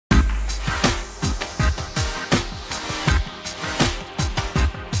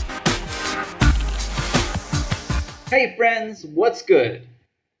Hey friends, what's good?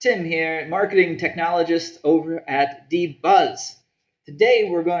 Tim here, marketing technologist over at d.buzz. Today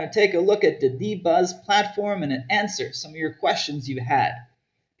we're going to take a look at the d.buzz platform and answer some of your questions you had.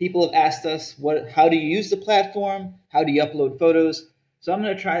 People have asked us, how do you use the platform? How do you upload photos? So I'm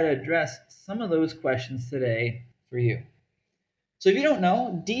going to try to address some of those questions today for you. So if you don't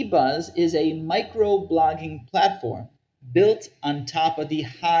know, d.buzz is a micro-blogging platform built on top of the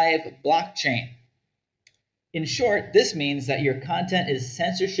Hive blockchain. In short, this means that your content is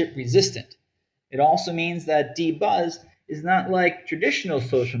censorship resistant. It also means that d.buzz is not like traditional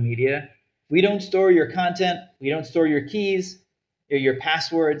social media. We don't store your content, we don't store your keys or your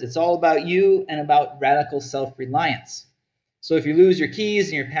passwords. It's all about you and about radical self-reliance. So if you lose your keys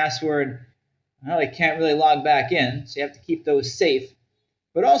and your password, well, you can't really log back in, so you have to keep those safe.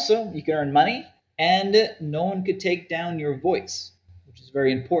 But also, you can earn money, and no one could take down your voice, which is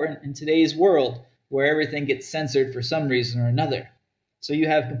very important in today's world, where everything gets censored for some reason or another. So you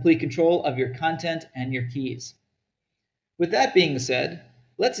have complete control of your content and your keys. With that being said,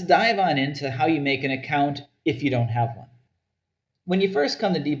 let's dive on into how you make an account if you don't have one. When you first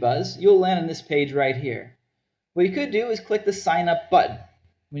come to d.buzz, you'll land on this page right here. What you could do is click the sign up button.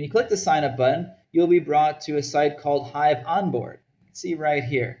 When you click the sign up button, you'll be brought to a site called Hive Onboard. You can see right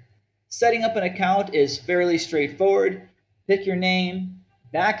here. Setting up an account is fairly straightforward. Pick your name,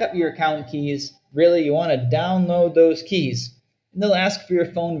 back up your account keys. Really, you want to download those keys, and they'll ask for your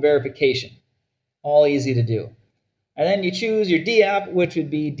phone verification. All easy to do. And then you choose your D app, which would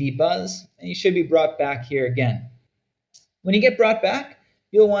be d.buzz, and you should be brought back here again. When you get brought back,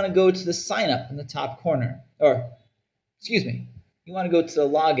 you'll want to go to the sign up in the top corner. You want to go to the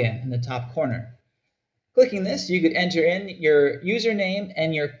login in the top corner. Clicking this, you could enter in your username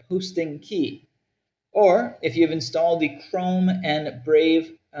and your posting key. Or if you've installed the Chrome and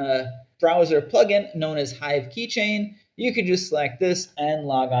Brave browser plugin known as Hive Keychain, you could just select this and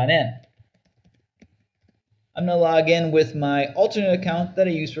log on in. I'm going to log in with my alternate account that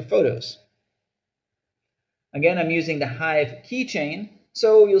I use for photos. Again, I'm using the Hive Keychain,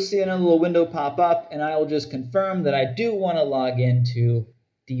 so you'll see another little window pop up, and I will just confirm that I do want to log into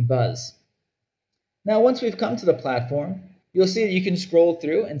d.buzz. Now, once we've come to the platform, you'll see that you can scroll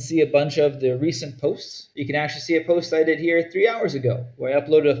through and see a bunch of the recent posts. You can actually see a post I did here 3 hours ago where I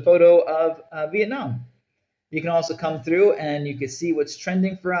uploaded a photo of Vietnam. You can also come through and you can see what's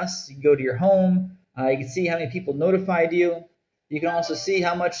trending for us. You can go to your home. You can see how many people notified you. You can also see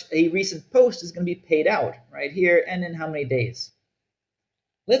how much a recent post is going to be paid out right here and in how many days.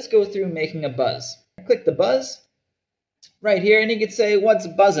 Let's go through making a buzz. Click the buzz right here and you can say, what's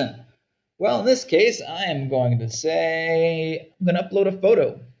buzzing? Well, in this case, I am going to say, I'm going to upload a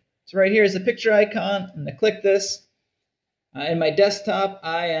photo. So right here is the picture icon. I'm going to click this. In my desktop,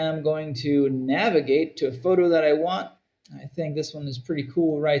 I am going to navigate to a photo that I want. I think this one is pretty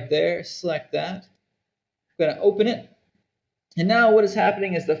cool right there. Select that. I'm going to open it. And now what is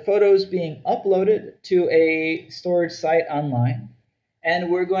happening is the photo is being uploaded to a storage site online.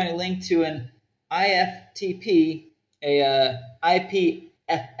 And we're going to link to an IFTP, a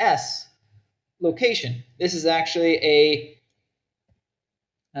IPFS location. This is actually a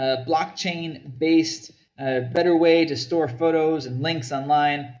blockchain-based better way to store photos and links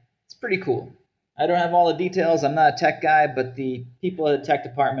online. It's pretty cool. I don't have all the details. I'm not a tech guy, but the people at the tech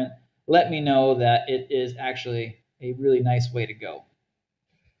department let me know that it is actually a really nice way to go.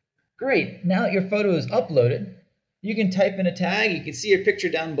 Great. Now that your photo is uploaded, you can type in a tag. You can see your picture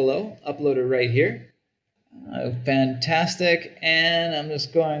down below, uploaded right here. Fantastic. And I'm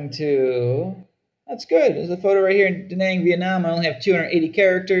just going to... That's good. There's a photo right here in Da Nang, Vietnam. I only have 280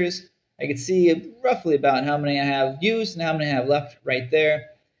 characters. I can see roughly about how many I have used and how many I have left right there.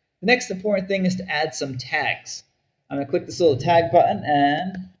 The next important thing is to add some tags. I'm going to click this little tag button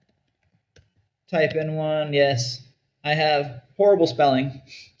and type in one. Yes, I have horrible spelling,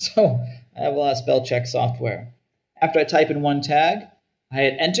 so I have a lot of spell check software. After I type in one tag, I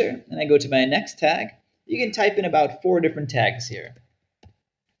hit enter and I go to my next tag. You can type in about 4 different tags here.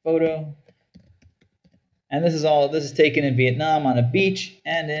 Photo. And this is taken in Vietnam on a beach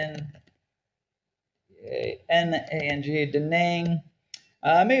and in N-A-N-G, Da Nang.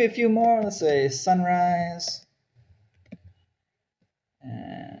 Maybe a few more. Let's say sunrise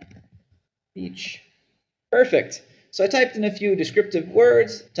and beach. Perfect. So I typed in a few descriptive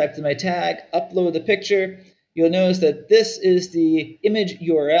words, typed in my tag, upload the picture. You'll notice that this is the image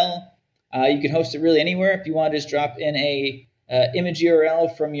URL. You can host it really anywhere. If you want to just drop in a image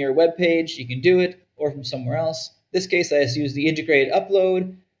URL from your web page, you can do it, or from somewhere else. In this case, I just use the integrated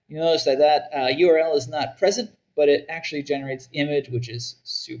upload. You notice that that URL is not present, but it actually generates the image, which is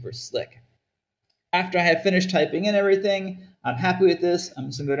super slick. After I have finished typing in everything, I'm happy with this. I'm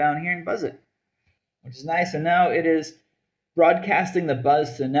just going to go down here and buzz it, which is nice. And now it is broadcasting the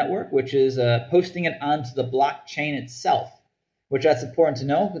buzz to the network, which is posting it onto the blockchain itself, which that's important to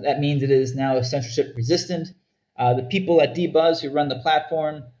know. That means it is now censorship resistant. The people at d.buzz who run the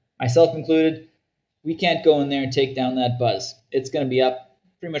platform, myself included, we can't go in there and take down that buzz. It's going to be up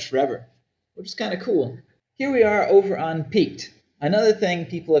pretty much forever, which is kind of cool. Here we are over on Peaked. Another thing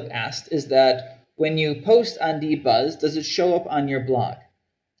people have asked is that when you post on d.buzz, does it show up on your blog?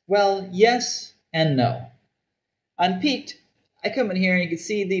 Well, yes and no. On Peaked, I come in here and you can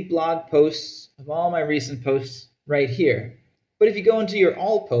see the blog posts of all my recent posts right here. But if you go into your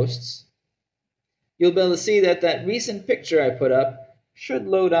all posts, you'll be able to see that that recent picture I put up should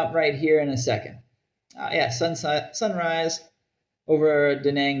load up right here in a second. Yeah, sunrise over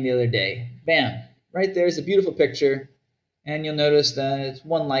Da Nang the other day. Bam, right there's a beautiful picture, and you'll notice that it's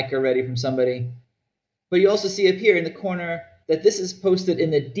one like already from somebody. But you also see up here in the corner that this is posted in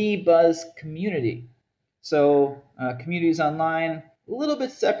the d.buzz community. So communities online, a little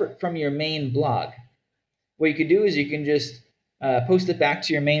bit separate from your main blog. What you could do is you can just post it back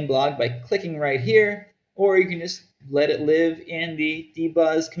to your main blog by clicking right here, or you can just let it live in the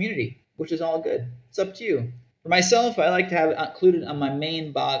d.buzz community, which is all good. It's up to you. For myself, I like to have it included on my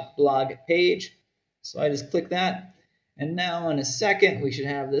main blog page, so I just click that. And now in a second, we should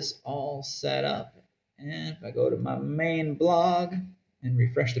have this all set up. And if I go to my main blog and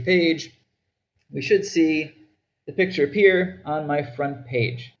refresh the page, we should see the picture appear on my front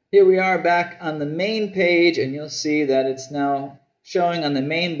page. Here we are back on the main page, and you'll see that it's now showing on the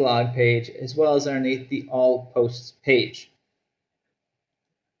main blog page as well as underneath the all posts page.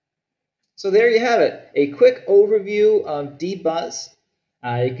 So there you have it, a quick overview of d.buzz.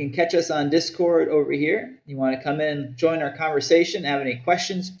 You can catch us on Discord over here. You want to come in and join our conversation, have any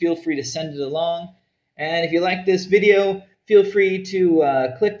questions, feel free to send it along. And if you like this video, feel free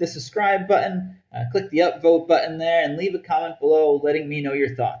to click the subscribe button, click the upvote button there, and leave a comment below letting me know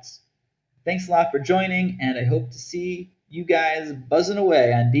your thoughts. Thanks a lot for joining, and I hope to see you guys buzzing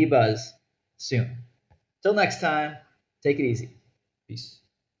away on d.buzz soon. Till next time, take it easy. Peace.